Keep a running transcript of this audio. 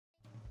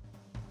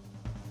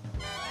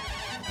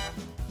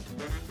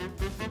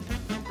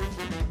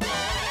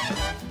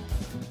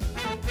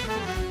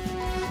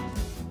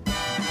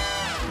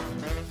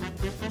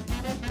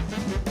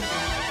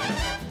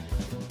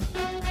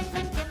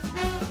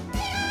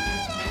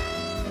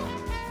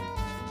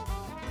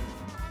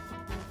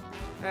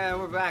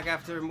And we're back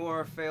after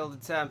more failed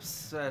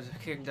attempts at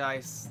King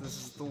Dice. This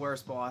is the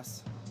worst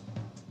boss.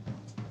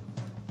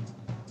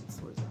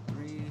 So what is it?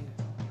 3,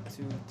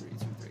 2, 3, 2,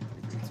 3, 3, 3, 3,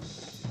 2, 3,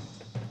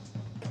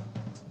 2.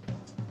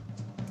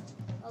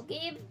 Well,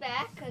 Gabe's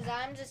back because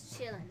I'm just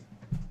chilling.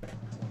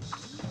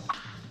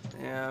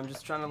 Yeah, I'm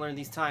just trying to learn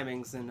these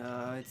timings, and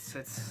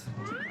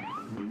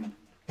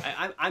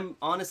I'm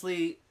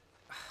honestly,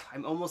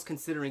 I'm almost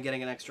considering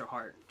getting an extra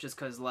heart, just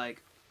because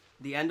like,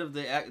 the end of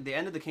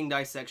the King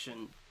Dice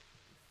section.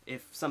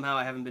 If somehow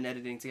I haven't been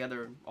editing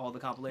together all the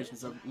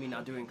compilations of me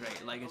not doing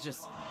great, like it's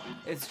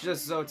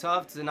just so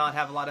tough to not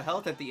have a lot of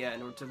health at the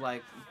end, or to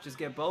like just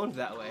get boned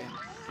that way.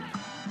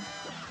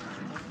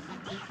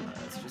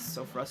 It's just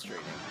so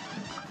frustrating.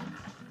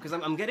 Because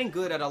I'm getting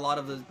good at a lot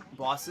of the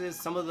bosses.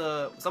 Some of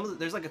the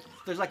there's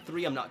like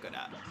 3 I'm not good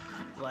at.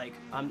 Like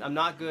I'm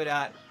not good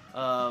at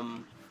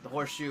the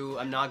horseshoe.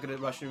 I'm not good at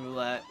Russian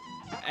roulette.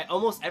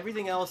 Almost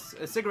everything else,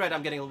 a cigarette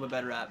I'm getting a little bit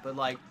better at, but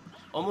like.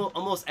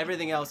 Almost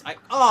everything else,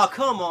 oh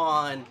come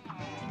on!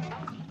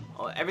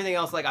 Everything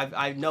else, like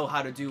I know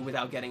how to do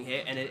without getting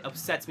hit, and it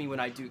upsets me when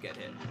I do get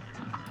hit.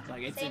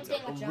 Like it's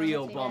a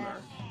real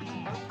bummer.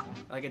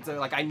 Like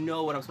like I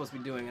know what I'm supposed to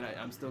be doing, and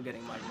I'm still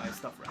getting my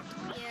stuff wrecked.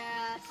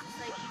 Yeah, it's just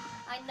like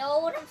I know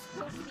what I'm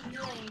supposed to be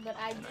doing, but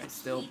I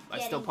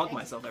still punk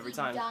myself every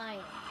time. Dying.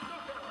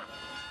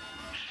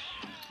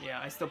 Yeah,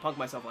 I still punk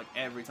myself like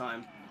every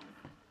time.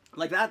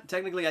 Like that,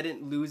 technically I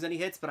didn't lose any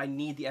hits, but I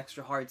need the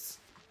extra hearts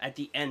at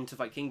the end to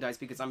fight King Dice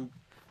because I'm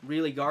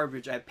really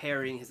garbage at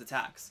parrying his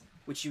attacks,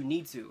 which you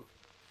need to.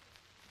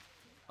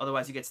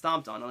 Otherwise you get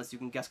stomped on unless you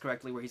can guess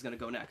correctly where he's going to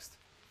go next.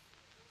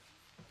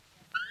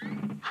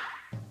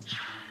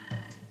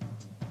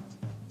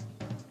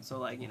 So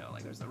like, you know,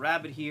 like there's the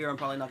rabbit here, I'm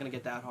probably not going to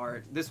get that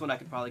hard. This one I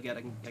could probably get,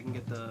 I can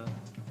get the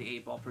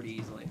 8-ball pretty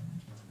easily.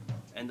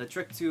 And the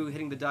trick to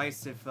hitting the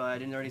dice, if I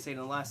didn't already say it in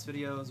the last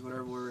videos,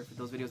 whatever, if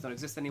those videos don't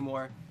exist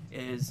anymore,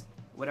 is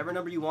whatever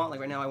number you want, like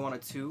right now I want a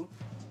 2,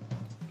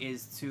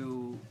 is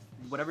to,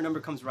 whatever number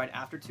comes right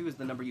after 2 is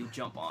the number you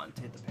jump on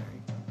to hit the parry.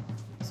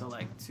 So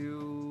like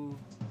 2,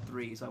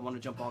 3, so I want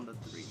to jump on the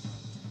 3.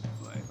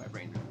 If my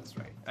brain's reading this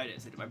right. I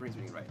did, my brain's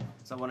reading right.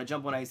 So I want to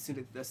jump when I see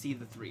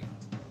the 3.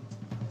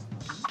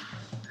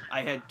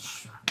 I had,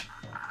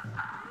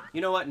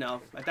 you know what,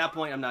 no. At that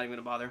point, I'm not even going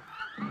to bother.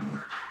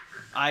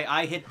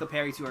 I hit the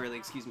parry too early,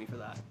 excuse me for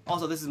that.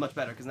 Also, this is much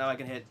better, because now I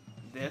can hit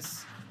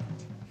this,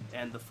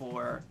 and the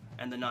 4,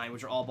 and the 9,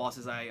 which are all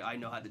bosses I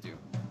know how to do.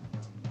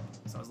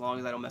 So as long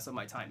as I don't mess up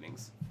my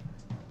timings.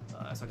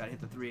 So I gotta hit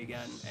the 3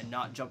 again, and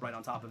not jump right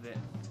on top of it.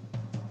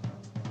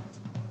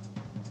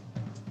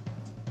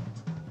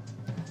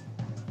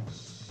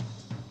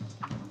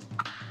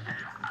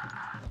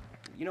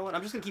 You know what,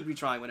 I'm just gonna keep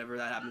retrying whenever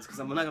that happens, because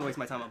I'm not gonna waste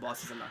my time on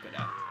bosses I'm not good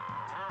at.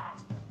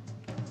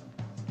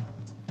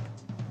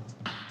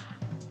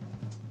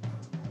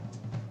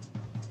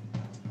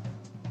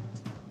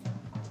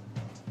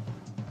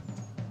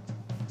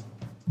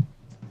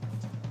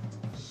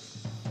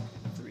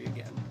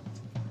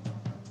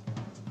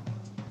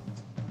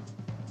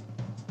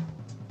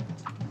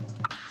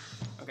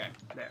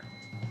 There.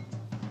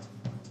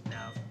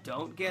 Now,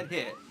 don't get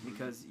hit,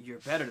 because you're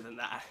better than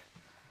that.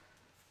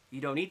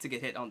 You don't need to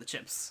get hit on the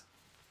chips.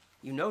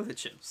 You know the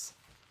chips.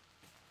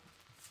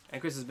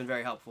 And Chris has been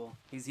very helpful.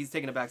 He's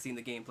taken a backseat in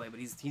the gameplay, but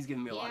he's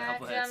giving me a lot of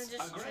helpful hits.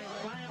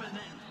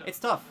 It's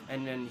tough,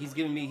 and then he's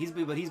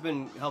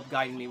been help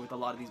guiding me with a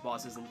lot of these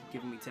bosses and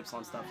giving me tips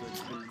on stuff, which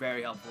has been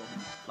very helpful.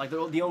 Like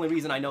the only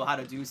reason I know how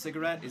to do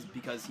cigarette is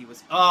because he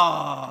was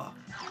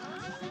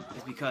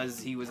is because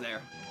he was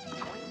there.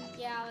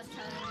 Yeah, I was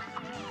telling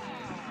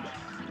you.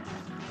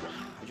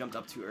 I jumped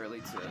up too early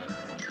to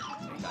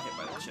got hit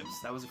by the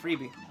chips. That was a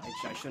freebie.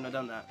 I shouldn't have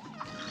done that.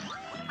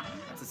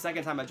 That's the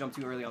second time I jumped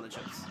too early on the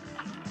chips.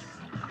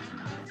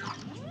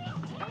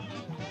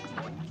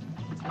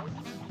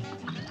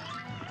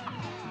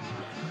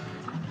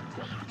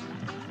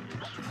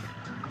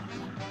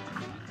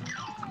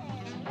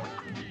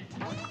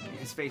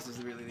 His face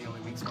is really the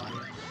only weak spot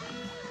here.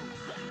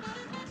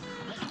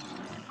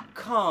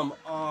 Come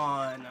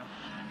on!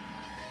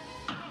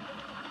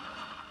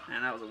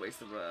 Man, that was a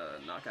waste of a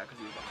knockout because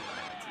he was up to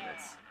 2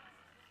 hits.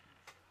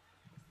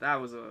 That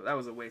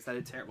was a waste. I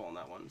did terrible on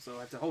that one. So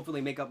I have to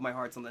hopefully make up my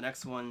hearts on the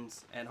next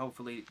ones and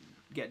hopefully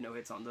get no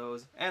hits on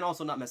those. And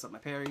also not mess up my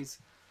parries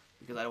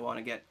because I don't want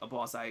to get a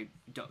boss I'm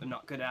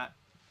not good at.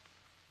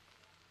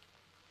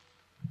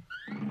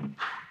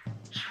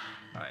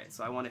 Alright,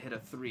 so I want to hit a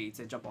 3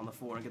 to jump on the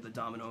 4 and get the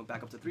domino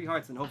back up to 3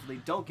 hearts and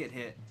hopefully don't get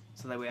hit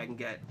so that way I can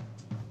get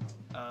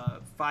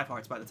 5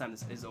 hearts by the time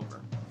this is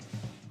over.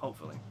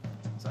 Hopefully.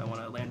 So I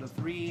want to land a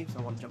 3, so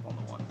I want to jump on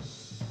the 1.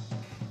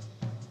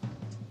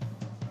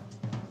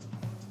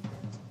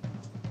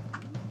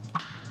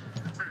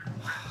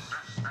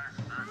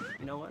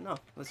 You know what? No.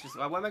 Let's just...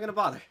 Why am I going to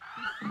bother?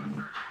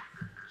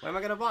 Why am I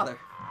going to bother?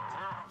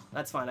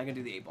 That's fine. I can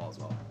do the 8-ball as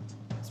well.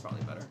 It's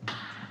probably better.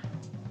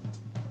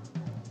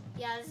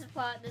 Yeah, this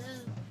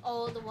is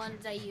all the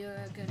ones that you're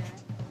good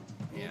at.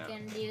 You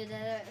can do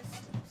the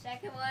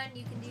second one,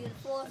 you can do the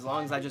fourth As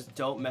long as one. I just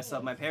don't mess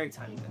up my parry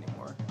timings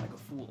anymore, like a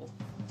fool.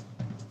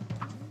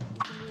 You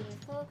can do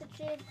the poker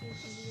chips, you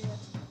can do the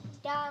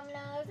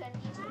dominoes, and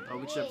you can do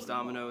Poker the chips, 8 ball.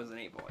 dominoes, and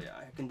 8-ball.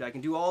 Yeah, I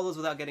can do all those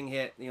without getting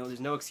hit. You know, there's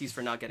no excuse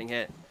for not getting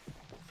hit.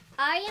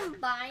 I am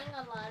buying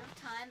a lot of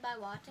time by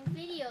watching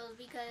videos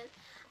because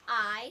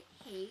I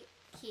hate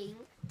King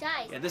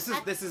Dice. Yeah, this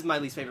is my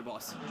least favorite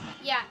boss.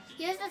 Yeah,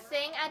 here's the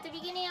thing. At the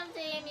beginning of the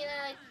game, you're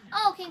like,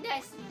 oh, King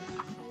Dice is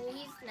cool.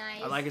 He's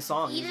nice. I like his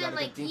song. He He's got doesn't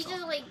a good like. theme He song.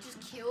 doesn't like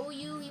just kill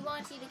you. He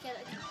wants you to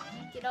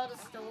get all the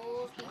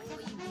souls before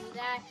you do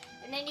that.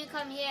 And then you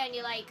come here and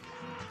you're like,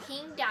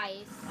 King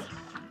Dice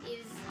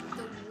is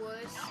the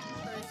worst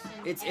person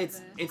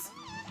ever.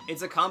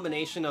 It's a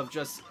combination of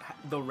just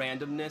the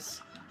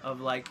randomness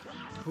of like.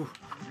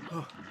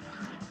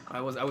 I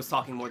was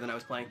talking more than I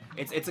was playing.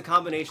 It's a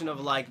combination of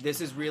like,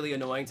 this is really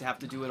annoying to have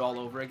to do it all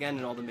over again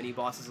and all the mini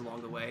bosses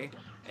along the way,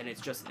 and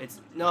it's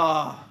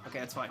no. Okay,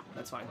 that's fine.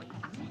 That's fine.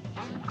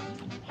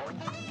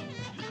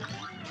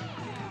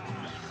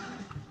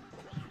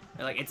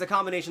 And like, it's a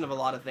combination of a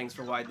lot of things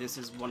for why this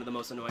is one of the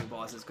most annoying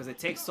bosses, because it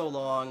takes so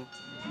long.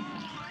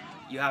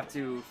 You have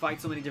to fight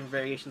so many different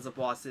variations of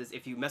bosses.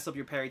 If you mess up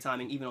your parry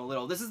timing even a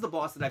little, this is the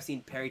boss that I've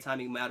seen parry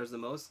timing matters the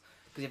most.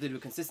 Because you have to do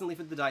it consistently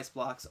for the dice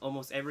blocks.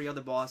 Almost every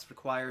other boss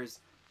requires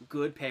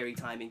good parry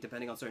timing,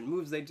 depending on certain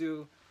moves they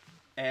do.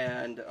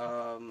 And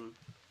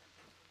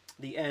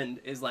the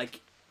end is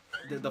like,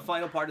 the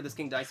final part of this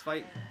King Dice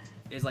fight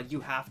is like, you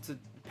have to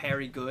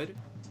parry good,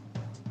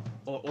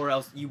 or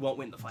else you won't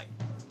win the fight.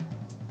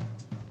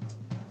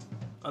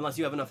 Unless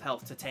you have enough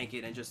health to tank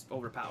it and just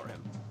overpower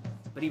him.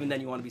 But even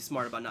then, you want to be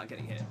smart about not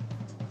getting hit.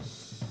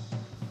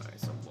 Alright,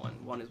 so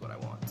one is what I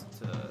want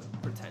to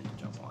pretend to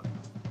jump on.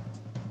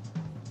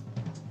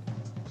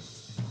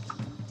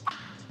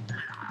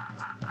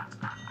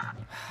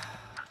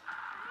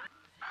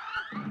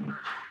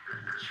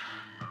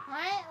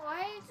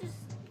 Why just...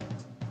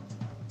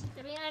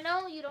 I mean, I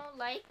know you don't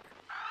like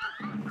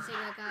seeing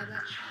that guy,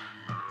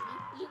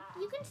 but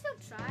you can still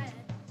try it.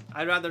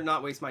 I'd rather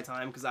not waste my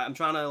time, because I'm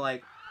trying to,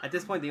 like, at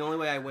this point, the only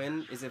way I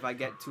win is if I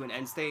get to an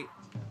end state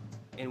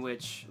in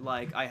which,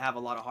 like, I have a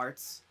lot of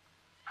hearts.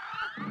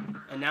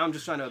 And now I'm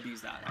just trying to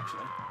abuse that,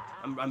 actually.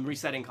 I'm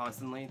resetting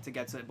constantly to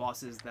get to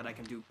bosses that I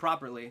can do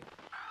properly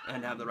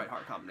and have the right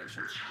heart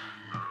combinations.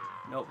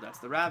 Nope, that's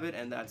the rabbit,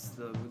 and that's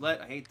the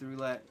roulette. I hate the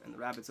roulette, and the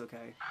rabbit's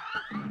okay.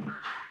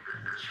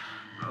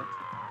 Nope.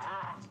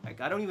 Like,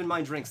 I don't even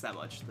mind drinks that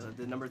much.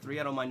 The number 3,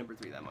 I don't mind number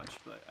 3 that much,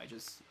 but I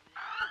just...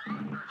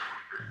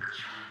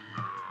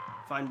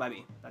 Fine by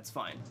me. That's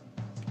fine.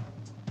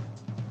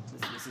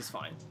 This is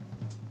fine.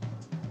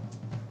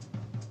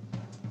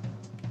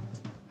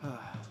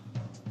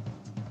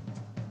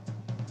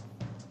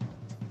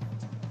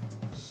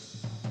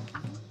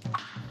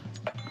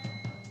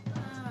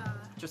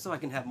 Just so I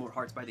can have more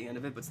hearts by the end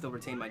of it, but still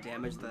retain my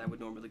damage that I would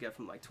normally get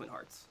from, like, twin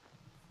hearts.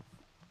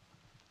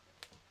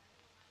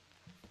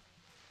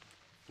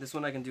 This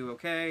one I can do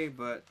okay,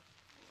 but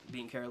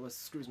being careless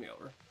screws me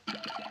over.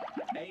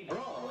 A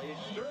brawl is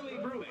surely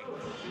brewing.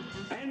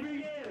 And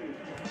begin!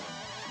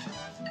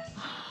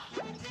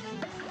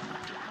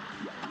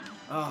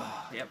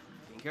 Oh, yep,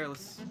 being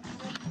careless.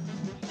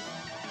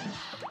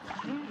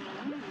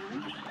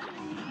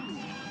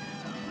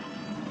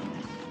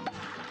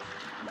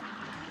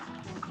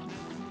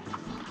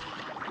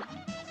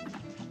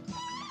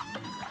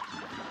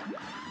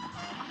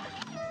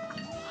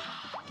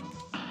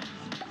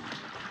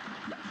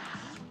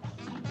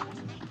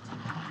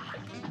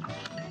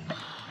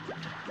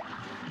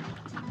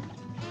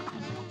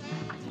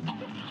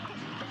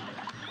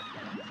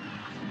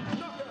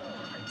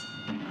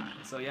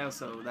 So yeah,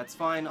 so that's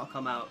fine. I'll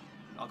come out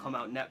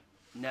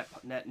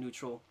net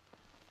neutral.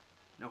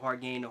 No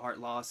heart gain, no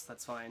heart loss.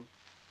 That's fine.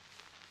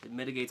 It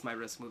mitigates my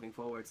risk moving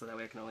forward, so that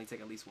way I can only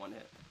take at least one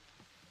hit.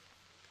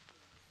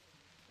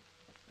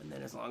 And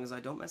then as long as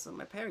I don't mess up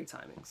my parry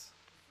timings,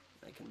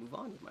 I can move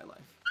on with my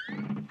life.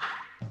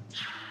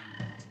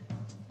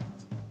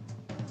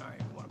 All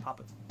right, we want to pop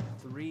a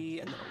 3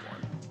 and then a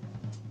 1.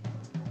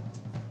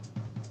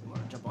 We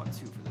want to jump on 2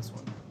 for this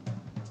one.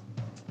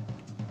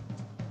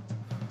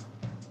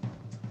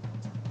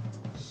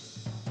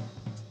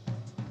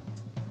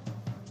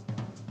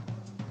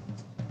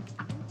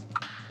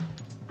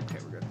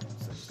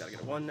 Gotta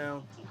get a 1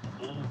 now.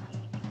 Jump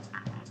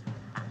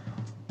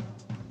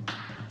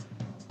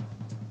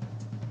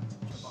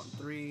on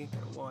 3,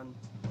 get a 1.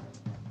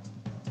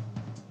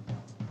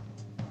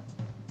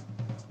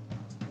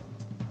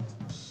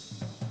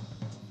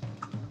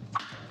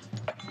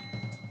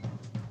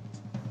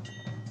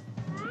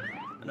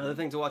 Another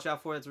thing to watch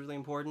out for that's really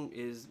important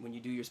is when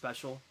you do your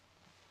special,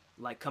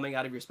 like coming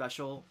out of your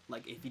special,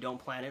 like if you don't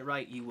plan it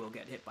right, you will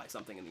get hit by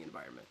something in the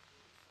environment.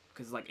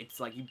 Because like it's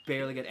like you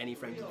barely get any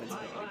frames of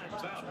invincibility from your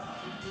special.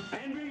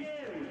 And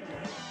begin!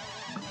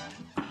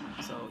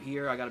 So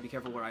here I gotta be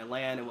careful where I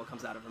land and what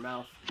comes out of her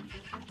mouth.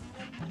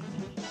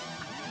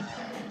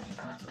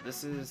 So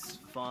this is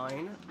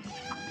fine.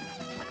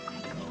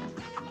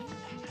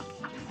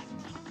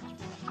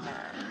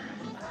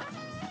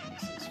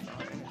 This is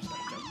fine.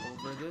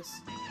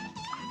 this.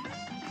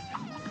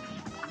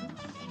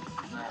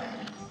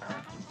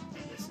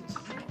 This is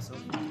also...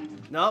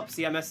 Nope,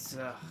 see, I messed...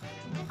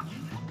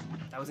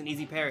 that was an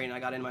easy parry, and I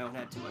got in my own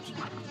head too much.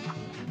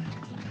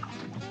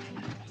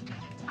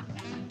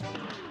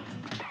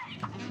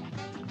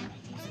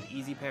 It's an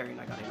easy parry,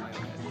 and I got in my own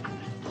head.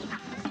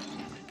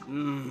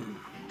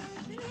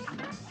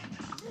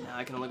 Now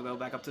I can only go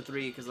back up to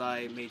 3 because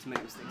I made too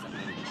many mistakes.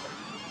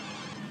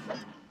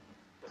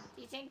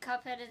 Do you think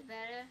Cuphead is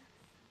better?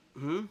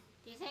 Hmm?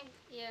 Do you think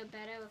you're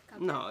better with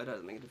Cuphead? No, it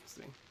doesn't make a difference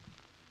to me.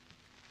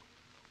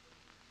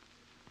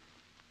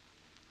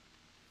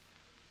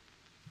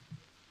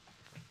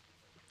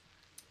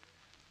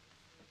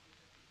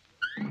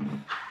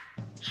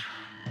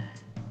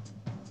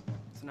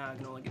 So now I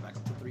can only get back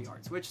up to 3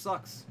 hearts, which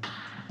sucks.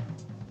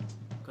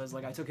 Because,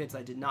 like, I took hits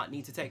I did not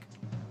need to take.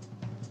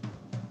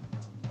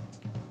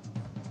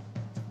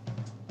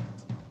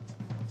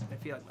 I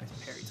feel like my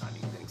parry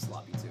timing is getting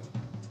sloppy, too.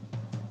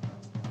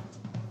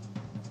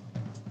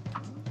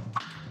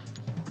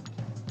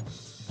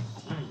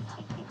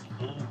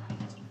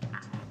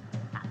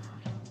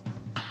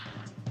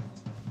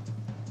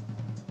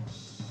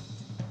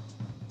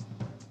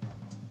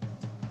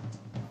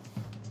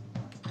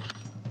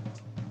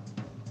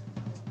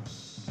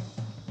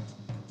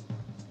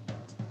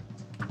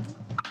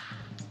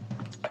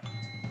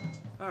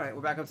 Alright,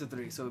 we're back up to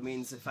 3, so it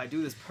means if I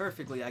do this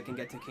perfectly, I can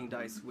get to King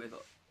Dice with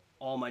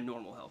all my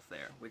normal health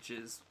there, which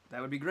is,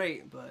 that would be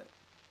great, but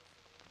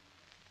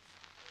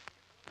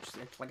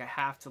it's like I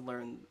have to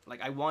learn,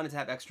 like I wanted to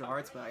have extra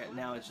hearts, but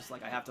now it's just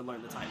like I have to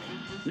learn the timing.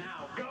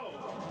 Now go!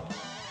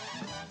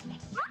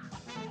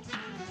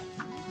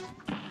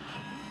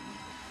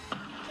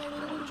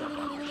 Jump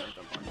on it.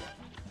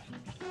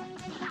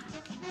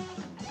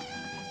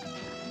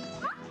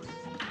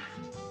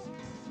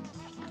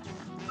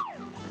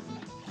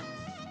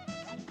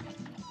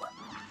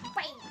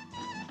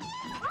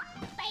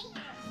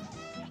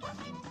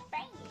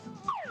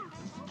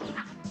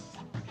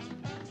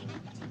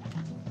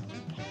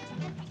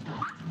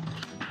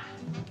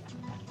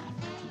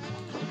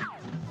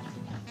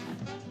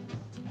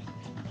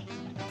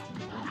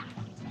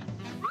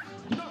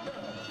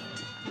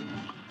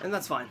 And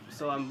that's fine.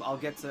 So I'll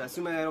get to,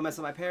 assuming I don't mess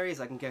up my parries,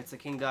 I can get to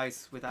King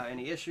Dice without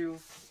any issue.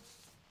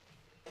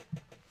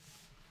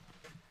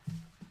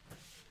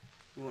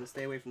 You want to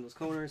stay away from those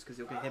corners because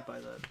you'll get hit by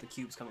the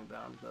cubes coming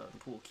down, the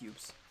pool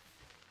cubes.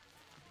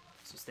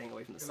 So staying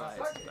away from the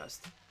sides is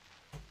best.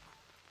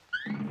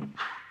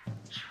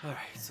 Alright,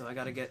 so I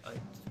gotta get a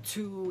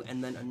 2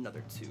 and then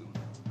another 2.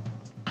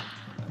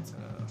 That's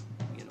gonna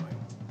be annoying.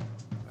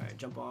 Alright,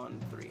 jump on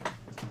 3.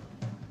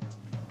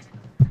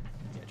 Yeah,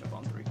 jump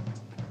on 3.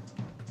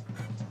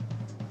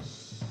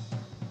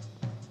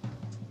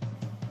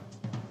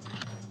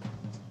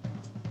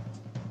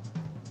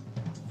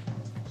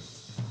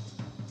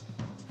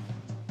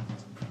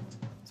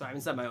 Sorry, I'm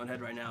inside my own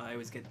head right now. I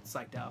always get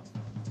psyched out.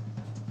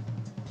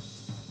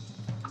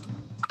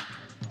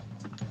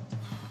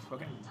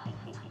 Okay.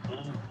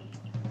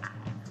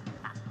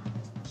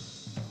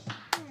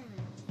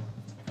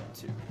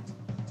 2. So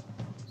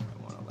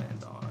I want to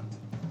land on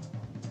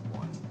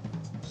 1.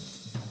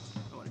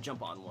 I want to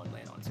jump on 1,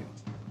 land on 2.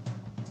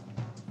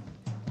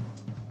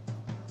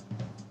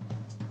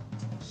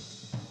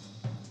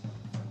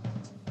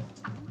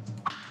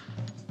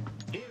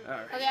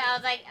 Alright. Okay, I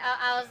was like,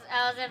 I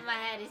was in my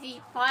head. Is he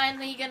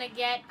finally gonna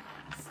get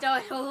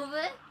started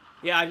over?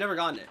 Yeah, I've never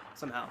gotten it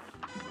somehow.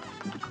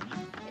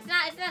 It's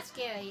not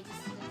scary. He just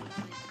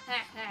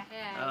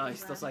Oh, he's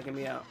still psyching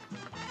me out.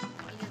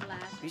 He just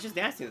laughs. He's just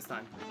dancing this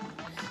time.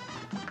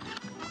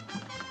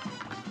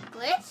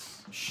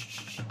 Glitch? Shh,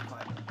 shh, shh, be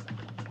quiet.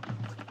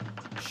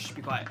 Shh,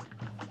 be quiet.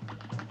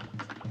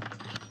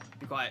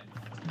 Be quiet.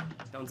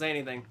 Don't say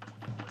anything.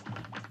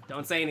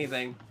 Don't say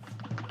anything.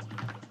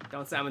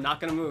 Don't say, I'm not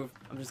gonna move.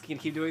 I'm just gonna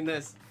keep doing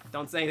this.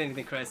 Don't say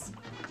anything, Chris.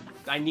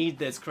 I need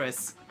this,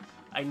 Chris.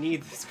 I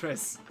need this,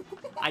 Chris.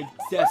 I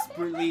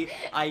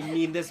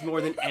need this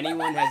more than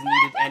anyone has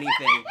needed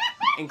anything.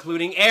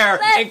 Including air!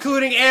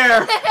 Including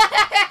air!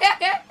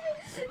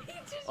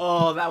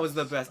 Oh, that was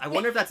the best. I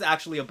wonder if that's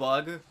actually a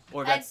bug,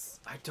 or that's,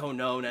 I don't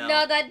know now.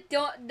 No,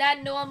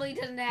 that normally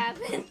doesn't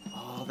happen.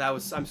 Oh, that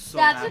was, I'm so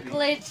That's happy. a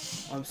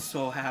glitch. I'm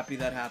so happy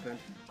that happened.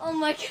 Oh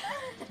my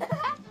god.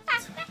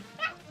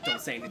 Don't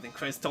say anything,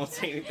 Chris. Don't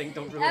say anything.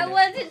 Don't ruin I it.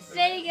 wasn't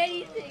saying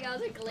anything. I was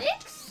like,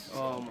 glitch?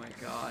 Oh my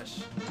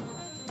gosh.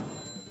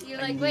 You're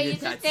I like, wait,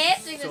 needed you're just that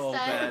dancing so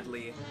this time.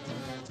 badly.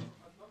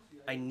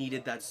 I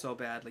needed that so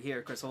badly.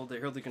 Here, Chris, hold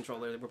the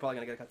controller. We're probably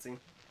gonna get a cutscene.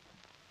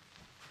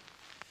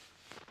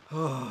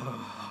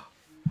 Oh,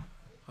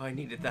 I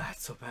needed that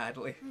so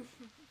badly.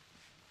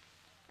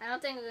 I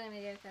don't think we're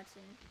gonna get a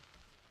cutscene.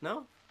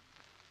 No?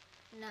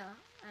 No,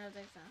 I don't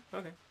think so.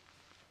 Okay.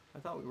 I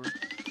thought we were.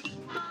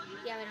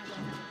 Yeah, we don't get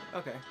a cutscene.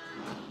 Okay.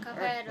 Cuphead.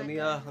 Alright,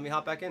 let me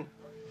hop back in.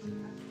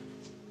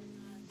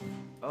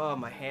 Oh,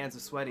 my hands are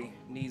sweaty,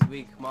 knees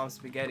weak, mom's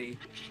spaghetti.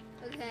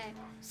 Okay,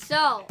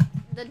 so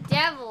the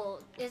devil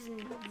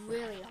isn't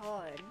really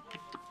hard.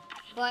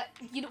 But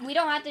we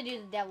don't have to do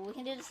the devil. We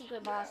can do the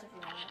secret boss if you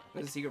want.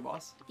 There's a secret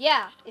boss?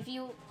 Yeah, if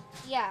you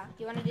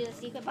want to do the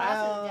secret boss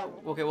or the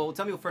devil. Okay, well,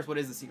 tell me first, what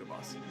is the secret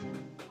boss?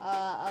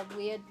 A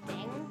weird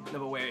thing. No,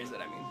 but where is it,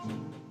 I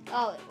mean?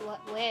 Oh,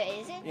 where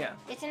is it? Yeah.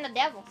 It's in the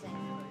devil thing.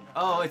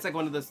 Oh, it's like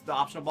one of the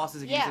optional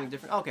bosses if you do Yeah. something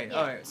different? Okay, Yeah.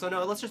 alright. So,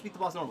 no, let's just beat the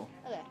boss normal.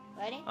 Okay,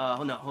 ready?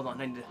 Oh, no, hold on.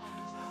 I need to...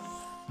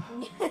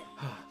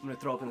 I'm gonna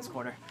throw up in this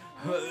corner.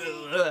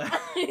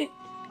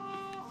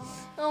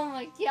 Oh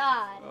my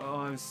god. Oh,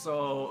 I'm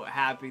so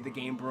happy the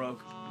game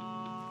broke.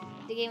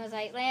 The game was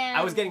like, man.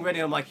 I was getting ready,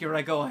 I'm like, here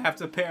I go, I have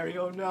to parry,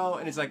 oh no.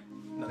 And it's like,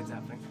 nothing's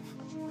happening.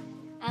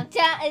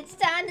 It's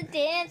time to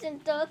dance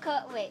and throw a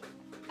cut. Wait,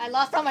 I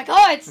lost all my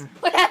cards.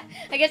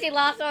 I guess he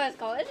lost all his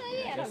cards.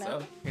 I don't know.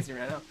 So. I guess you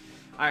ran out.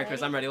 Alright,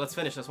 Chris, I'm ready. Let's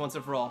finish this once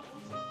and for all.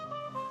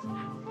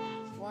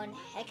 One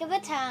heck of a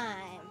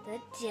time. The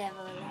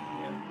devil.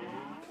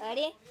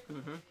 Ready?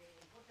 Mm-hmm.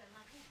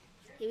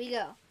 Here we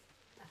go.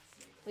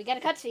 We got a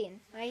cutscene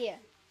right here.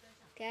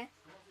 Okay?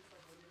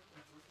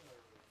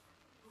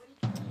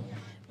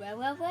 Well.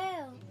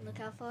 Look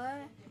how far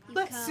you've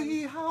Let's come.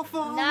 see how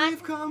far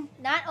we've come.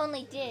 Not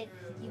only did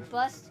you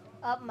bust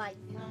up my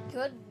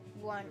good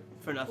one.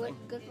 For nothing.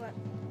 Good one.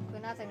 For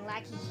nothing.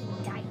 Like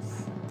he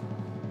dice.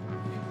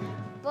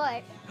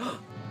 But,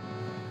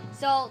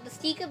 so the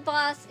secret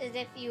boss is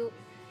if you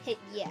hit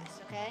yes,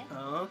 okay?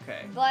 Oh,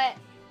 okay. But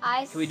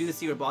Can we do the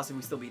secret boss if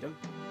we still beat him?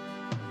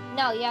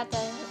 No, you have to.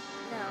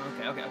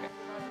 No. Okay.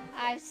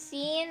 I've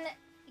seen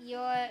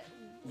your.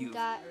 You've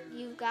got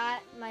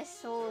my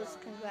soul's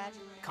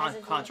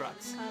contract.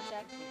 contracts.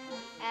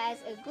 As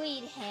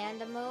agreed,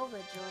 hand them over.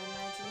 Join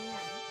my team.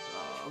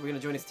 Are we gonna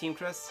join his team,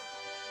 Chris?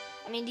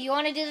 I mean, do you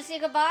want to do the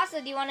secret boss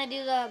or do you want to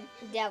do the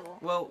devil?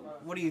 Well,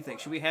 what do you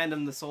think? Should we hand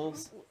him the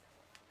souls?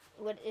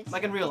 It's,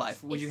 Like in real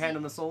life, would you hand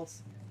him the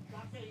souls?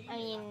 I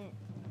mean,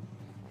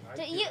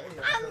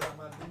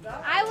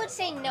 I would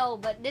say no,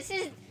 but this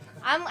is.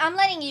 I'm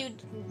letting you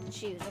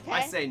choose, okay?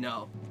 I say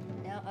no.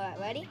 No. All right,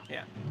 ready?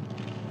 Yeah.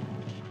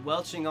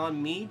 Welching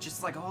on me,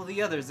 just like all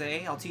the others,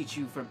 eh? I'll teach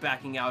you for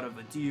backing out of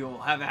a deal.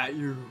 Have at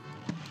you.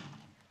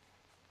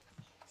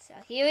 So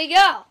here we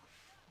go.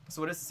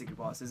 So what is the secret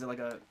boss? Is it like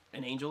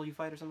an angel you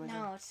fight or something?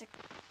 No, it's a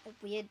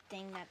weird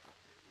thing that.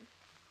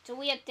 It's a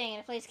weird thing, and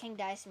it plays King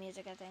Dice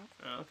music, I think.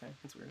 Oh, okay.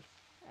 That's weird.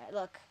 All right,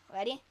 look.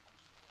 Ready?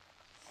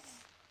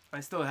 I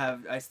still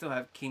have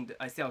King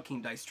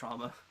Dice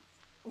trauma.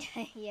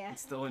 Yeah.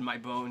 It's still in my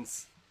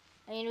bones.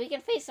 I mean, we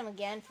can face him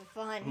again for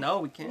fun. No,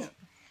 we can't.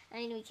 I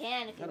mean, we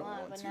can if I you don't want,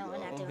 want but to. no, we're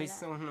not doing He's that.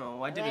 still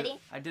no. I did Ready? it.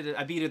 I did it.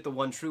 I beat it the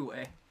one true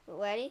way.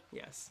 Ready?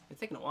 Yes. It's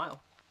taken a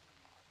while.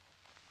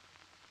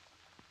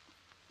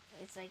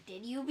 It's like,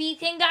 did you beat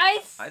King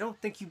Dice? I don't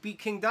think you beat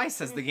King Dice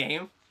as the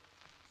game.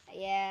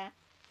 Yeah.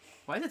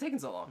 Why is it taking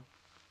so long?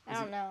 I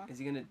don't know. Is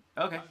he gonna?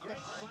 Okay.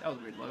 That was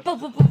a weird load.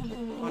 Oh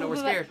Oh no, we're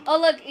scared. Oh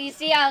look, you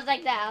see, I was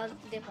like that. I was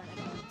different.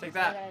 Take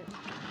that.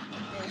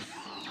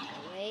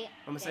 Wait.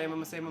 I'm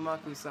gonna say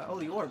Mamaku's. Oh,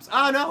 the orbs.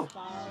 Oh no!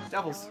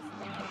 Devils.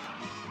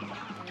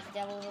 There's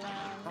devils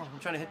around. Oh, I'm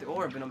trying to hit the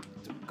orb and I'm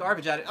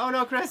garbage at it. Oh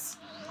no, Chris!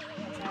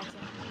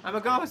 I'm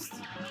a ghost.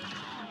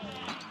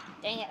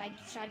 Dang it! I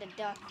tried to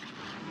duck.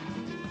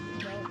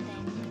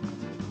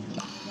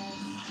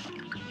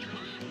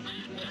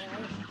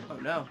 Oh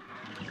no.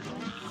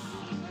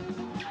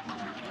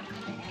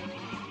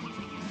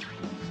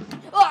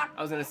 Oh!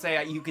 I was gonna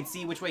say you can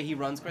see which way he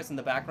runs, Chris, in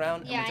the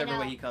background, Yeah, and whichever I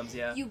know. way he comes.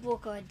 Yeah. You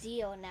broke a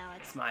deal. Now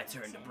It's my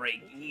turn to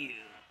break you.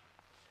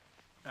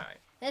 All right.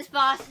 This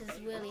boss is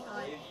really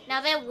hard.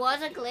 Now there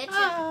was a glitch.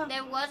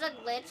 There was a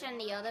glitch in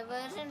the other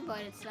version, but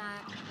it's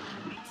not.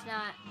 It's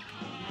not.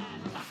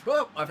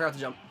 Whoa! I forgot to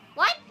jump.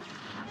 What?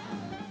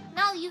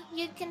 No, you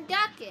can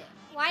duck it.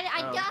 Why did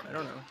I Oh, duck I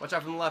don't it? know. Watch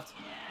out from the left.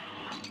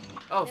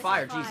 Oh, This is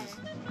fire! Jesus.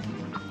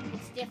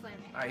 It's different.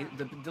 All right,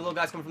 the little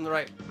guy's coming from the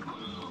right.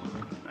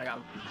 I got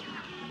him.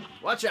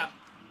 Watch out!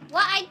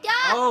 What? I ducked!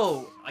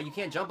 Oh, you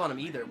can't jump on him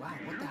either. Wow,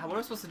 what the hell? What am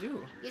I supposed to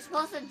do? You're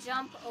supposed to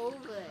jump over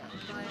it,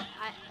 but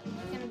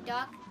you can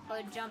duck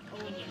or jump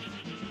over it.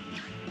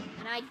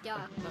 And I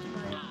ducked.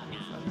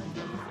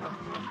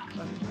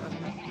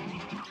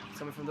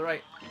 Coming from the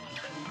right.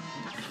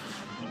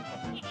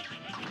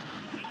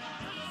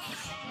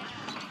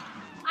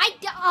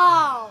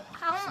 Oh!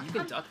 So you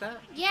can duck that?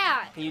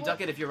 Yeah. Can you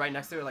duck it if you're right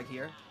next to it, like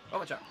here? Oh,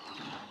 watch out.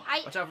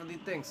 Watch out for these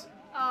things.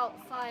 Oh,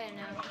 fire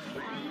now.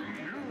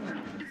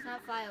 It's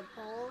not fire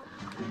pole.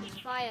 It's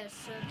fire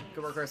circle.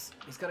 Good work, Chris.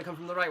 He's gonna come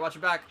from the right. Watch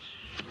your back.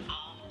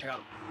 I got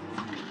him.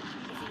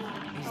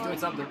 He's doing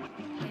something.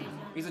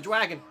 He's a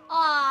dragon.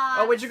 Aww,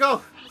 Oh, where'd you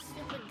go? The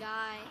stupid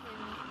guy hit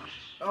me.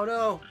 Oh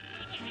no.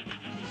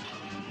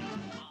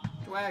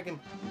 Dragon.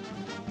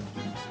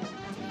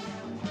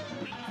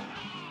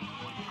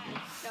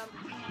 Jump.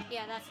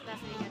 Yeah, that's what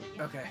you gotta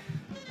do. Okay.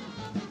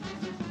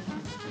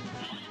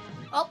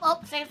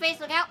 Oh, second phase,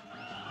 look out.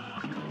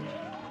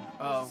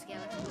 Oh.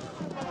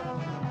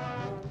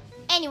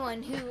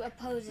 Anyone who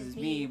opposes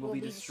me will be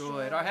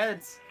destroyed. Our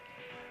heads.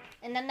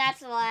 And then that's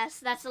the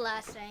last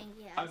thing.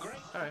 Yeah.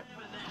 Alright.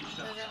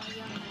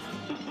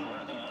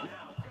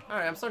 All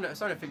right, I'm starting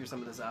to figure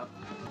some of this out.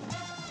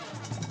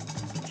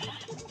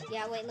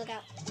 Yeah, wait, look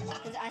out.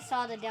 'Cause I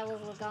saw the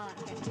devils were gone.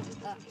 Okay.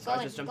 So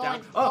I just jumped go down.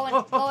 in, Oh, go in,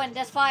 oh, oh. go in.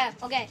 There's fire.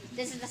 Okay,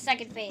 this is the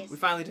second phase. We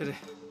finally did it.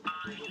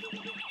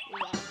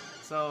 Yeah.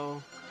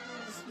 So.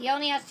 He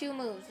only has 2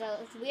 moves. So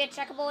it's weird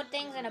checkerboard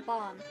things and a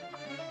bomb.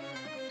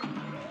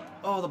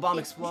 Oh, the bomb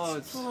It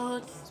explodes.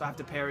 explodes. So I have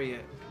to parry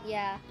it.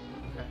 Yeah.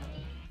 Okay.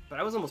 But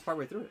I was almost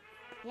partway through it.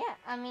 Yeah,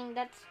 I mean,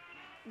 that's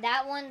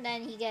that one.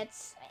 Then he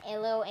gets a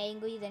little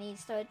angry. Then he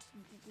starts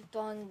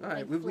throwing All right,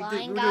 like, we did-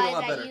 flying we were doing a guys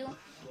lot at better. you,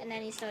 and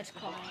then he starts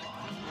crying.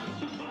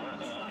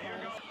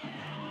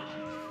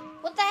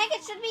 What the heck?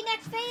 It should be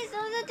next phase.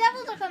 The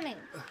devils are coming.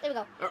 There we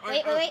go.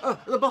 Wait.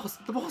 The boss.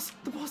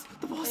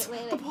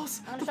 Wait. The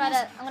boss. I'm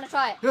gonna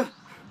try it. Yeah.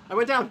 I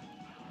went down.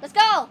 Let's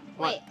go.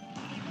 What? Wait,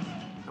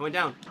 I went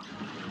down.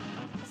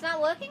 it's not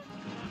working.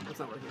 That's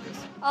not working, Chris.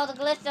 Oh, the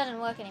glitch doesn't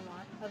work anymore.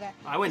 Okay.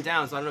 I went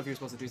down, so I don't know if you're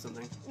supposed to do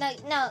something.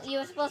 No, you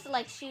were supposed to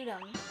like shoot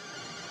him,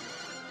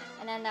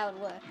 and then that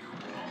would work.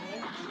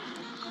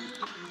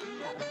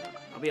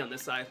 I'll be on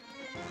this side.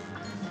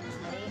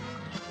 Wait.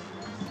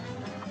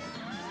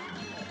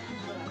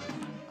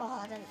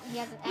 Oh, then he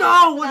has an axe.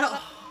 No! I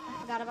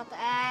forgot about the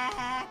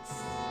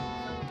axe.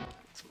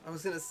 I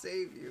was gonna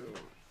save you.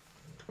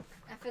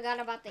 I forgot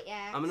about the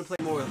axe. I'm gonna play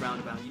more with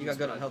Roundabout. You got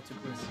good on health too,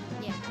 Chris.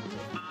 Yeah.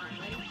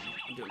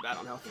 I'm doing bad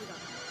on health. Here we go.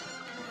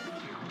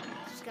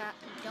 Just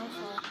don't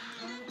fall.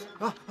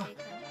 Ah, ah. Take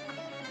him.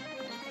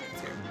 I'm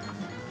scared.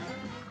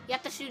 You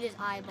have to shoot his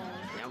eyeballs.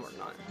 Yeah, I'm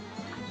working on it.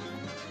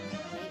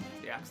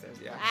 The axe there's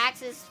the The axe.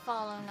 axe is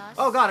following us.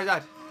 Oh god, I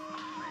died.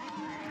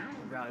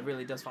 Wow, it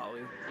really does follow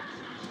you.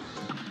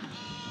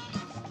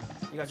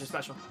 You got your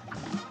special.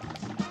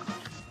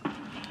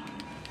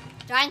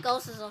 Giant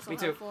Ghost is also Me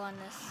too. helpful on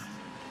this.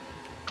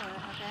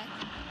 Okay.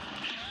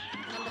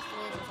 Number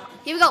 3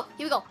 is also.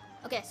 Here we go.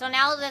 Okay, so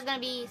now there's gonna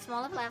be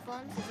smaller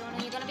platforms. This is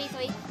only gonna be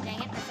 3.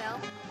 Dang it, I fell.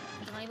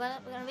 It's only gonna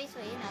be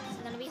 3. Now this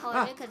is gonna be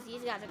harder because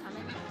these guys are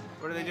coming.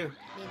 What do they do?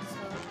 They just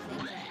throw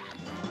things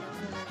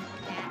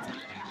at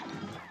you.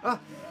 Ah!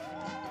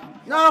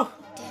 No!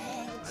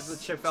 Dang. As the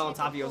chip fell on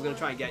top of you, I was gonna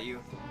try and get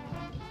you.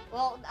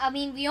 Well, I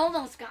mean, we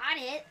almost got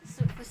it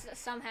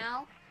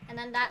somehow. And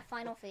then that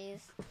final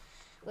phase,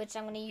 which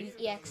I'm gonna use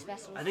EX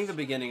specials. I think the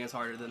beginning is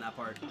harder than that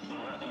part.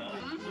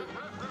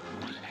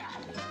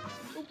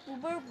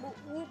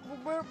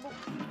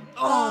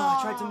 Oh,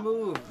 I tried to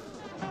move.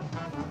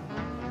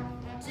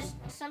 Just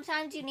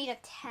sometimes you need to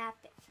tap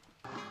it.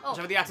 Oh,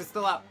 Joe, the axe is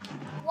still out.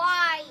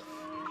 why?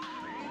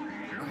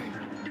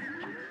 Okay.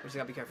 We just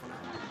gotta be careful now.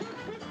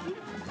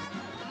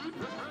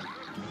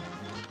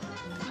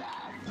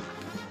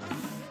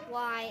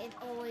 Why? It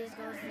always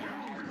goes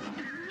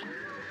down.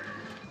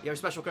 You have a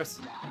special, Chris.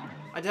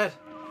 I did.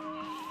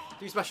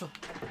 Do your special.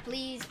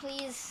 Please,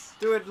 please.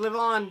 Do it. Live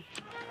on.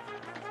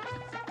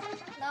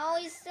 No,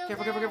 he's still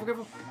Careful, there. careful,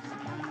 careful, careful.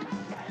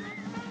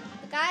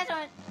 The guys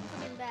aren't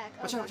coming back.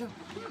 Watch out, watch out.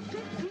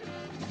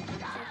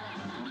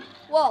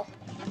 Whoa.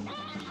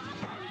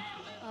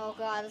 Oh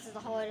god, this is the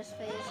hardest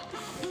phase.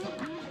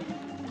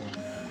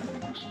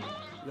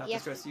 You got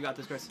Yes. this, Chris. You got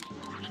this, Chris.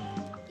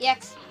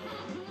 EX.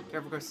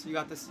 Careful, Chris. You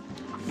got this.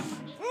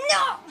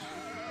 No!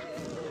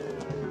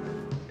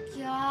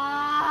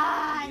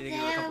 God, You need to give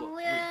it a that couple-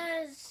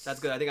 was... That's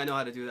good. I think I know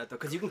how to do that, though.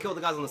 Because you can kill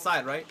the guys on the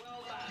side, right?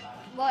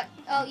 What?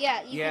 Oh,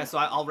 yeah. You Yeah, can... so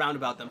I'll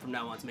roundabout them from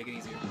now on to make it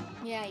easier.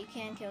 Yeah, you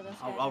can kill those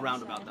guys. I'll on the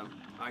roundabout side. them.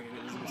 Alright,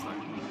 this is a good start.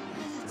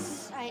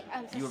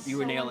 I'm just You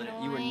were so nailing it.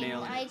 You were annoying.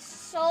 nailing it. It's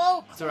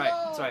so It's alright.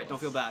 It's alright. Don't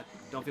feel bad.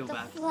 Don't feel The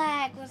bad.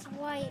 flag was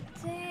right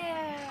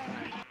there.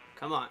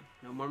 Come on.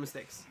 No more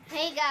mistakes.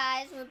 Hey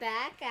guys, we're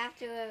back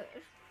after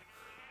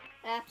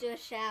a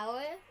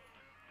shower.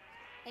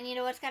 And you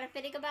know what's kind of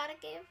fitting about it,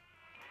 Gabe?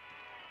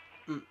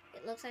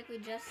 It looks like we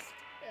just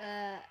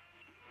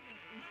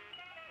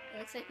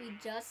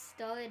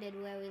started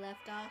where we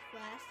left off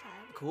last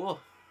time. Cool.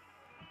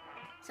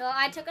 So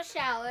I took a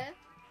shower.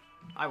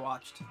 I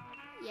watched.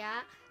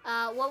 Yeah.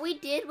 What we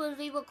did was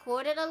we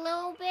recorded a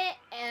little bit,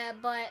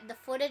 but the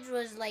footage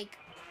was like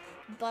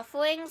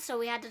buffering, so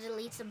we had to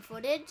delete some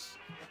footage.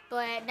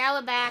 But now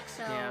we're back,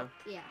 so yeah.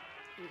 Here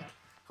we go.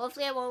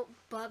 Hopefully I won't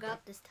bug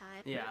up this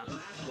time. Yeah.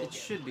 It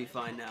should be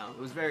fine now. It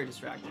was very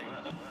distracting.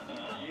 I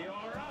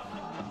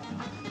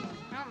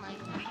don't like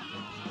that.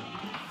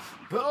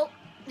 Oh,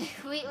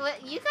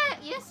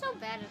 you're so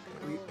bad at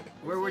the goal.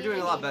 We're doing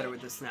a lot better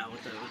with this now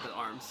with the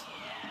arms.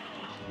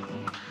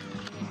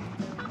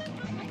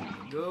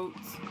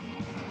 Goats.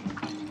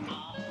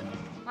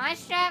 My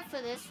strat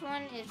for this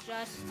one is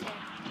just to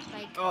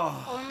like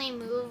only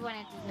move when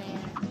it's there.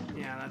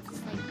 Yeah, that's.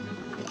 Just like.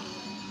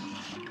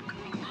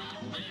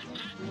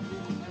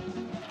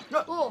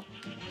 No. Oh.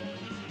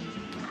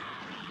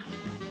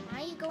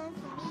 Why are you going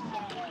for me,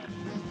 Dad?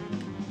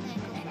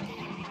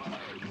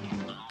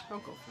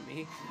 Don't go for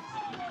me.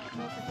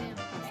 Go for him.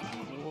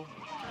 Cool.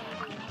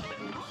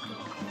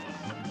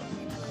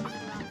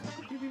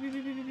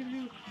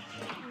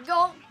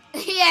 Go.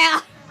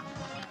 Yeah.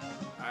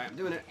 Alright, I'm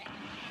doing it.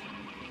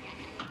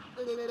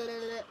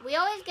 We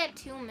always get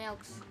 2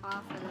 milks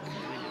off of this.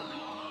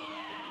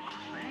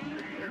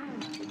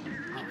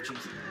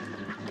 jeez.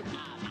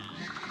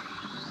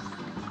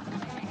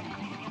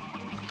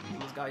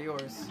 Almost got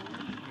yours.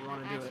 You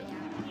want to do it?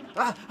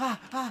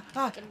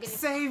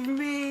 Save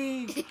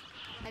me!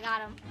 I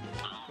got him.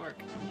 Work.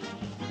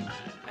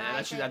 Yeah,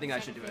 I think I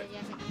should do it.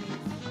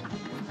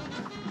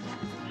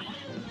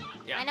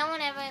 Yeah. I know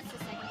whenever it's the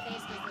second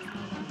phase because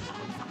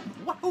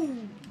Wahoo!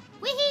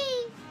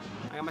 Wee-hee!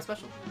 I got my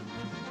special.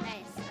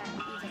 Nice.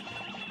 Use it.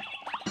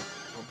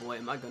 Oh boy,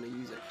 am I gonna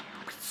use it.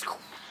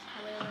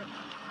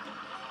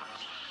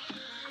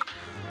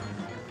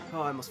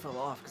 Oh, I almost fell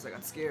off because I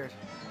got scared.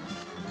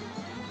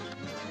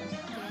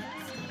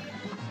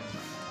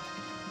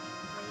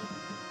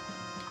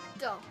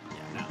 Go. Yeah,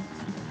 no.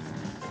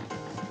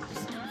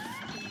 It's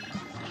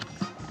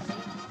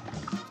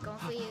going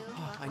for you.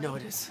 I know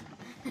it is.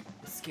 It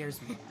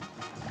scares me.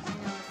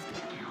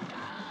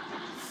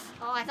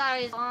 Oh, I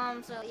thought it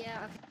was so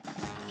yeah. Okay.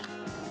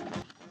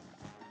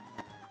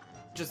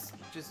 Just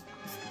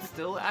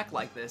still act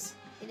like this.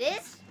 It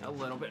is? A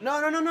little bit.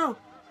 No.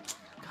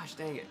 Gosh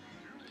dang it.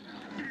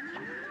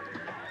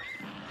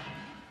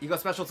 You go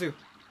special too.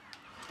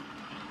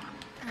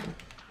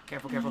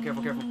 Careful.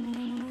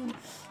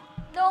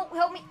 No,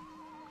 help me.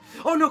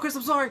 Oh no, Chris,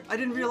 I'm sorry. I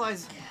didn't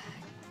realize.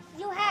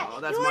 You had. Oh,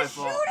 that's you my were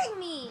fault. shooting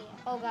me.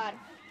 Oh god.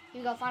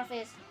 Here we go. Final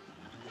phase.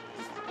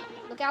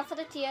 Look out for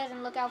the tears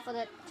and look out for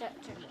the.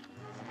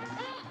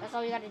 That's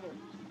all you gotta do.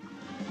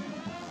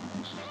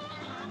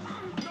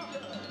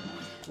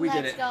 We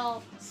did Let's it.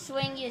 go.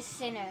 Swing, you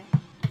sinner.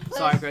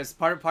 Sorry, Chris.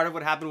 Part of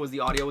what happened was the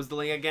audio was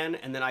delaying again,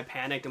 and then I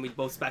panicked and we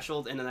both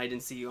specialed, and then I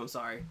didn't see you. I'm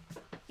sorry.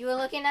 You were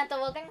looking at the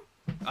looking?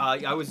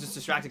 I was just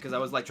distracted because I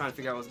was like trying to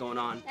figure out what was going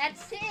on.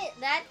 That's it.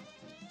 That.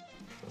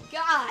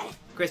 God.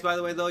 Chris, by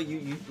the way, though,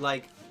 you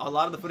like a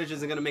lot of the footage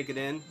isn't gonna make it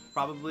in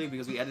probably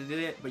because we edited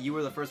it, but you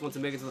were the first one to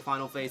make it to the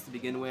final phase to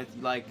begin with.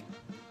 Like,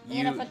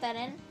 You gonna put that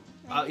in?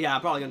 Yeah,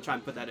 I'm probably gonna try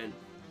and put that in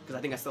because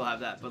I think I still have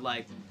that. But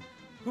like,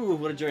 whew,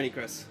 what a journey,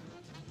 Chris.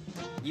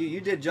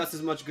 You did just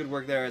as much good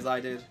work there as I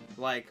did.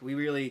 Like, we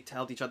really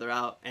helped each other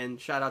out. And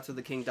shout out to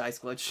the King Dice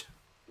Glitch,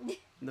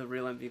 the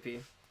real MVP.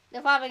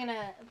 They're probably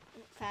gonna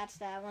patch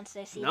that once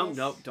they see this.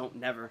 No, don't,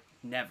 never.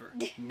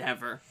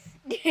 Because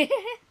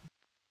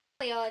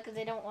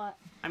they don't want.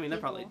 I mean, they're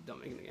people. probably don't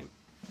make it in the game.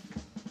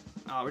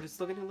 Oh, we're just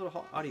still getting a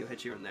little audio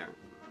hitch here and there.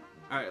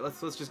 Alright,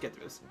 let's just get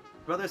through this.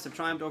 Brothers have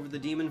triumphed over the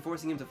demon,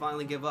 forcing him to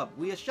finally give up.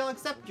 We shall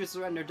accept your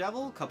surrender,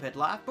 devil, Cuphead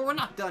laughed, but we're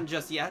not done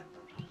just yet.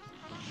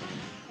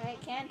 I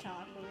can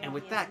talk. And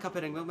with that,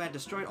 Cuphead and Mugman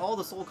destroyed all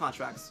the soul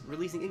contracts,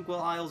 releasing Inkwell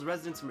Isle's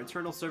residents from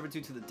eternal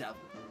servitude to the devil.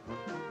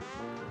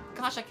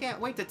 Gosh, I can't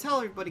wait to tell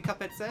everybody,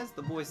 Cuphead says.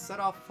 The boys set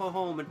off for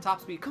home at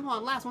top speed. Come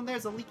on, last one,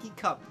 there's a leaky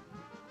cup.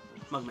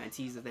 Mugman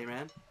teased as they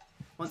ran.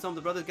 Once home,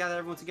 the brothers gathered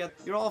everyone together.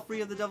 You're all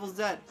free of the devil's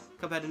debt,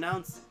 Cuphead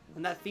announced.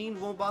 And that fiend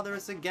won't bother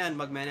us again,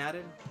 Mugman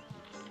added.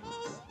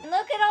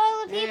 Look at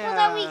all the people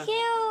that we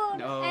killed!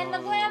 No. And the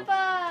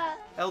grandpa!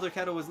 Elder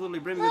Kettle was literally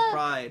brimming with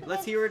pride.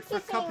 Let's hear it for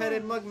Cuphead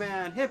and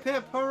Mugman. Hip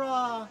hip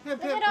hurrah!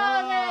 Hip Look hip at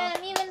all hurrah! of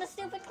them! Even the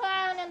stupid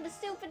clown and the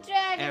stupid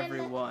dragon!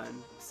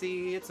 Everyone.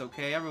 See, it's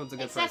okay. Everyone's a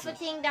good Except person. for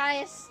King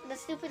Dice. The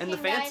stupid And King the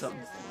Phantom. Dice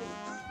and the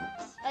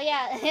stupid... Oh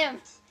yeah, him.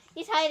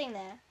 He's hiding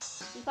there.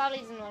 He probably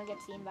doesn't want to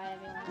get seen by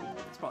everyone,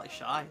 maybe. He's probably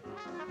shy.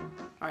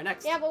 Alright,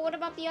 next. Yeah, but what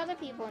about the other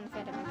people in the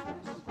Phantom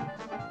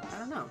Express? I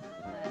don't know.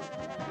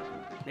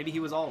 Maybe he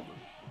was all of them.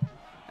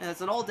 And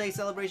as an all-day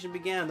celebration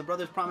began, the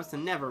brothers promised to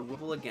never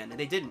whipple again. And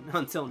they didn't,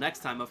 until next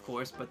time, of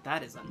course, but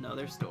that is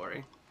another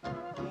story. Yeah.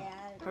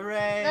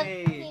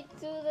 Hooray! Look, he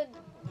threw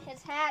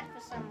his hat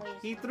for some reason.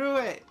 He threw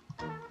it!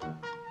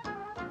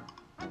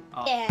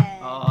 Oh. Yes.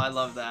 Oh, I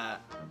love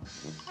that.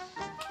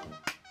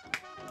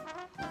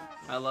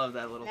 I love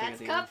that little That's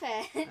thing at the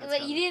end. Cuphead. That's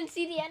Wait, Cuphead. you didn't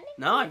see the ending?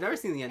 No, I've never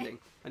seen the ending.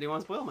 I didn't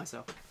want to spoil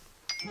myself.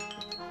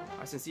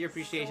 Our sincere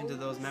appreciation to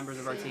those members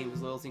of our team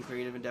whose loyalty and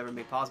creative endeavor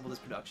made possible this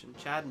production.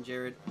 Chad and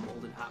Jared,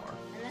 Golden Power.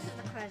 And this is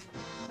the credit.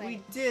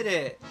 We did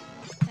it!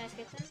 Can I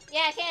skip them?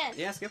 Yeah, I can.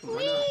 Yeah, skip them.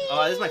 Why not?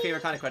 Oh, this is my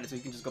favorite kind of credit, so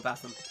you can just go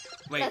past them.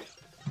 Wait. Look.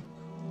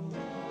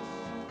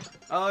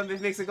 Oh,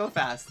 it makes it go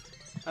fast.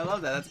 I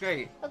love that. That's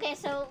great. Okay,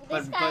 so But-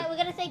 this guy, but- we're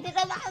gonna take this.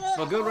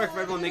 Well, good work for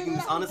everyone making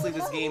this. Honestly,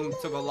 this game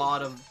took a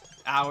lot of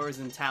hours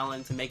and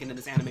talent to make it into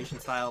this animation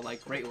style.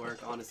 Like, great work,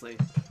 honestly.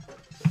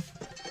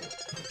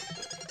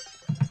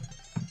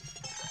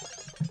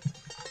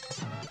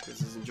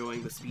 This is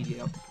enjoying the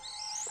speedy up.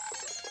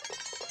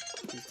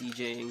 He's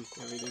DJing,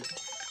 everything.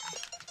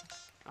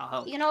 I'll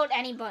help. You can hold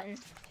any button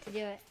to do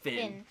it.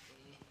 Finn.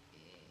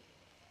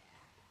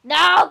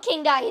 No,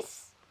 King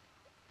Dice.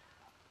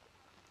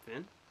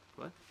 Finn?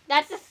 What?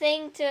 That's the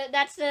thing to.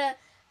 That's the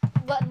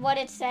what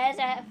it says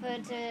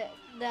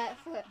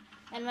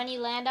and when you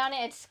land on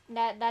it, it's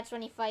that's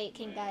when you fight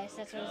King Dice.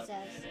 That's what it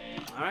says.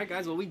 All right,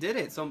 guys. Well, we did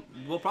it. So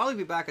we'll probably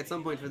be back at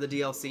some point for the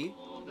DLC.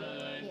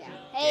 Yeah.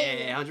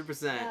 Hey. Yeah,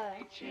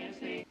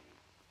 100%.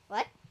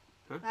 What?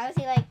 Huh? Why was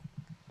he like?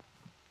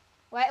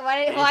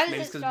 Why Maybe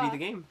was it's it because straw? we beat the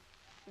game.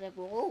 Like,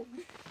 whoa.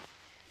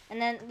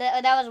 And then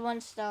that was 1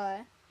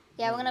 star.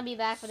 Yeah, we're gonna be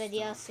back for the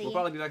DLC. We'll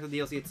probably be back to the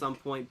DLC at some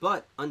point,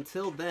 but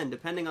until then,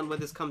 depending on when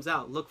this comes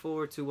out, look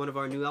forward to one of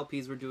our new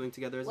LPs we're doing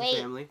together as a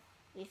family.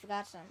 We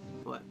forgot some.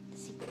 What? The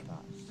secret boss.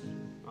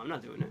 Oh, I'm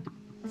not doing it.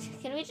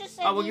 Can we just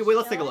say? Oh, well,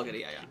 let's take a look at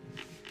it. Yeah.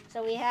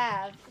 So we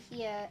have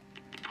here.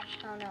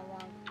 Oh no,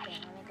 wrong thing.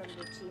 Let me go to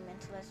the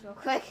achievements list real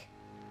quick.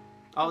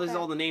 Oh, this is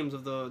all the names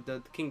of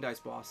the King Dice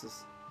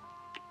bosses.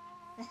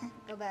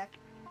 Go back.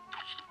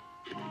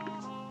 So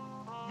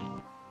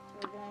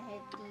we're gonna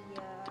hit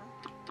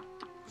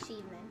the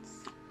achievements.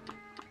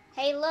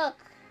 Hey, look!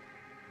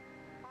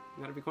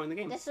 You gotta record the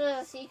game. This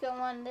was a secret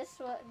one. These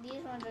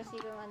ones are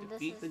secret ones.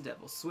 Defeat the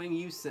devil. Swing,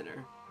 you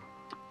sinner.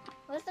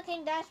 Where's the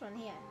King Dash one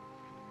here?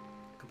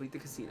 Complete the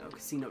casino.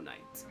 Casino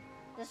night.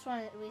 This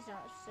one, we still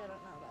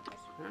don't know about this.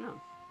 I don't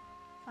know.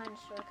 Find a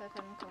shortcut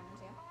cutting corners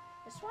here.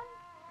 This one?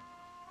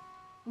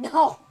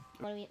 No!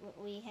 When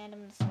we hand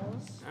him the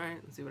souls. Alright,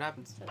 let's see what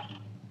happens. So,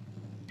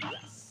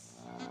 yes.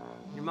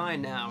 You're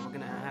mine now. We're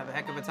gonna have a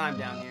heck of a time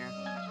down here.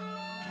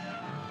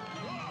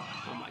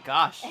 Oh my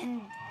gosh.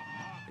 And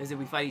Is it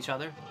we fight each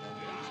other?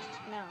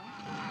 no.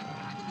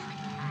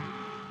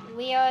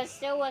 We are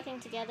still working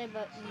together,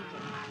 but evil.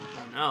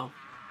 Oh no. Are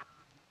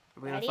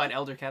we gonna Ready? fight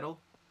Elder Kettle?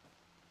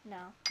 No.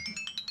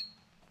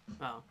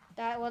 Oh.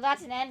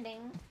 That's an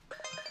ending.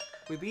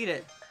 We beat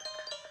it.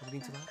 Are we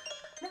being too loud?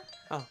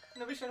 Oh.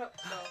 Nobody shut up.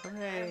 So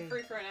Hooray. I'm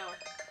free for an hour.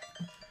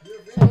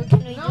 So can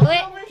we do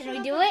it? Can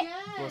we do it?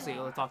 We'll see.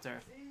 We'll talk to her.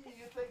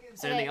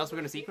 Is there anything else we're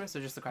gonna secret,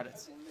 or just the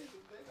credits?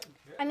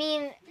 I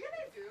mean,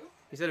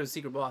 You said it was a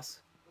secret boss.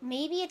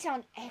 maybe it's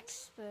on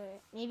expert.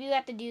 Maybe we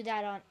have to do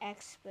that on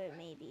expert.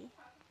 Maybe.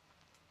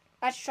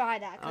 Let's try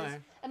that. Cause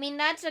Alright. I mean,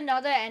 that's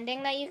another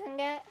ending that you can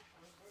get.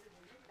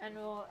 And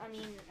we'll, I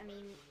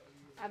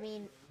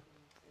mean,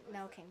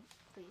 no, King,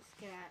 please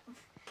get out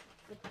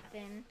with the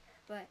fin.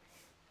 But,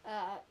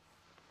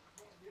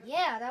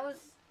 yeah, that was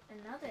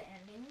another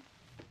ending.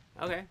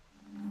 Okay.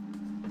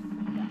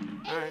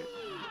 Alright.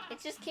 It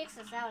just kicks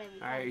us out every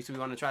time. Alright, so we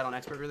want to try it on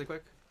expert really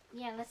quick?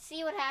 Yeah, let's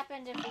see what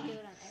happens if we do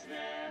it on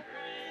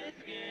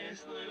expert.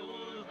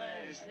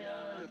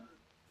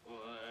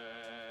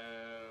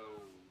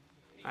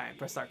 Alright,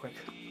 press start quick.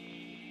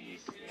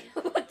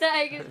 What the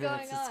heck is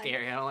going It's on?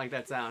 scary. I don't like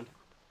that sound.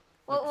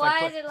 Well, It's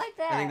like why is it like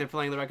that? I think they're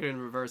playing the record in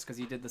reverse because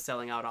you did the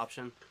selling out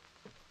option.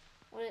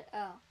 What?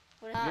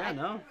 What? Yeah,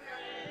 no.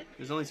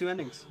 There's only two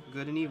endings.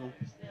 Good and evil.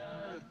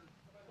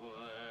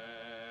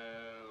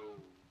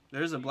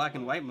 There's a black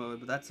and white mode,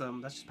 but that's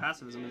just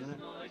passivism, isn't it?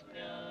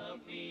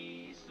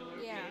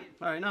 Yeah.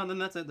 Alright, no, then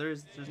that's it.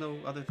 There's no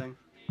other thing.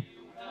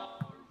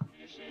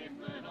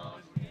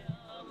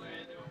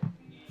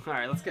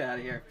 Alright, let's get out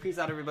of here. Peace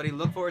out, everybody.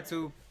 Look forward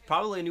to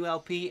probably a new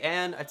LP,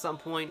 and at some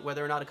point,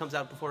 whether or not it comes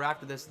out before or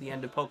after this, the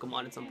end of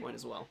Pokemon at some point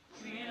as well.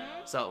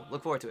 So,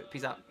 look forward to it.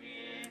 Peace out.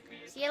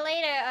 See you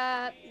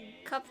later,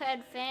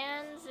 Cuphead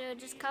fans, or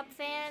just Cup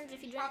fans.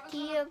 If you drink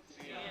tea of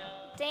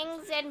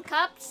things and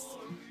cups,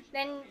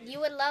 then you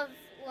would love.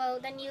 Well,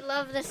 then you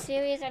love the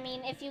series. I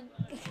mean, if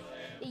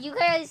you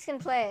guys can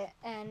play it,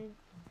 and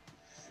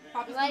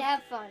you might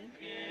have fun.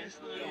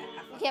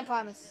 I can't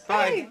promise.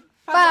 Bye. Hey,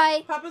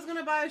 Bye. Papa's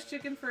gonna buy us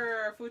chicken for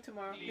our food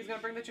tomorrow. He's gonna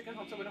bring the chicken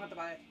home so we don't have to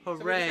buy it. So we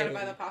Hooray. just gotta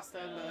buy the pasta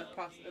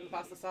and the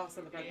pasta sauce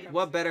and the bread.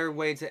 What better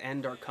way to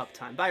end our cup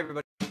time? Bye,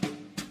 everybody.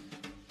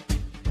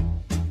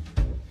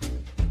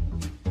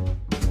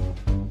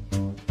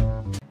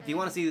 If you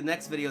want to see the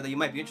next video that you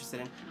might be interested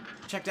in,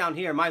 check down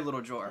here my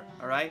little drawer,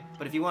 alright?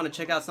 But if you want to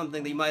check out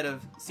something that you might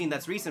have seen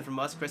that's recent from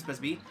us, Chris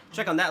B,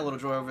 check on that little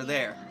drawer over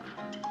there.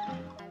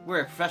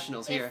 We're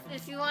professionals here.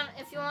 If you want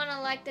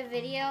to like the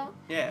video,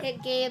 Yeah.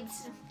 hit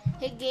Gabe's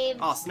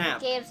Oh, snap.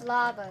 Gabe's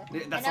lava.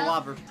 That's And a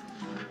lobber.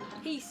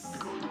 Peace.